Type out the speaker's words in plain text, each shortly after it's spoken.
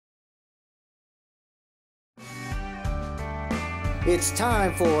It's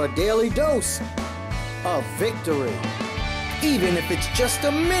time for a daily dose of victory, even if it's just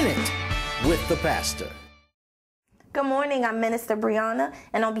a minute with the pastor. Good morning, I'm Minister Brianna,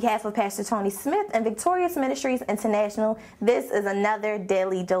 and on behalf of Pastor Tony Smith and Victorious Ministries International, this is another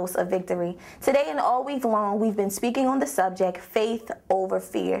daily dose of victory. Today and all week long, we've been speaking on the subject, faith over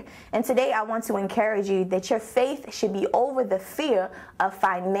fear. And today I want to encourage you that your faith should be over the fear of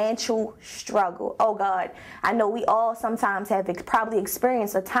financial struggle. Oh God, I know we all sometimes have probably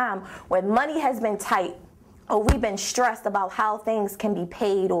experienced a time where money has been tight, or we've been stressed about how things can be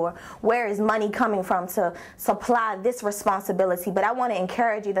paid, or where is money coming from to supply this responsibility. But I want to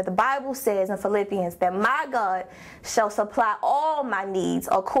encourage you that the Bible says in Philippians that my God shall supply all my needs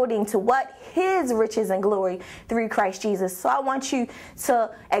according to what His riches and glory through Christ Jesus. So I want you to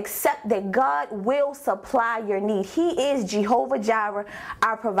accept that God will supply your need. He is Jehovah Jireh,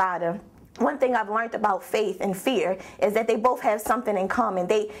 our provider. One thing I've learned about faith and fear is that they both have something in common.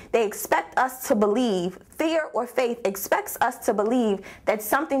 They expect us to believe. Fear or faith expects us to believe that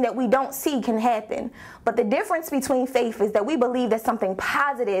something that we don't see can happen. But the difference between faith is that we believe that something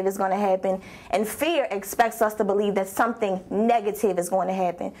positive is going to happen, and fear expects us to believe that something negative is going to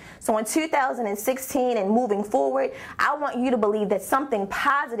happen. So in 2016 and moving forward, I want you to believe that something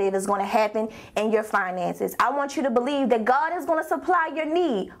positive is going to happen in your finances. I want you to believe that God is going to supply your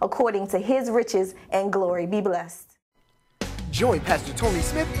need according to His riches and glory. Be blessed. Join Pastor Tony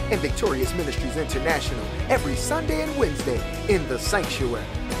Smith and Victorious Ministries International every Sunday and Wednesday in the sanctuary.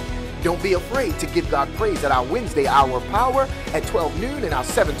 Don't be afraid to give God praise at our Wednesday hour of power at 12 noon in our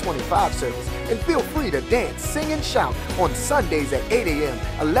 725 service. And feel free to dance, sing, and shout on Sundays at 8 a.m.,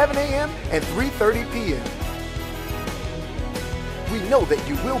 11 a.m., and 3:30 p.m. We know that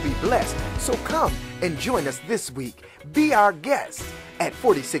you will be blessed, so come and join us this week. Be our guest at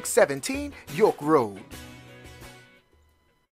 4617 York Road.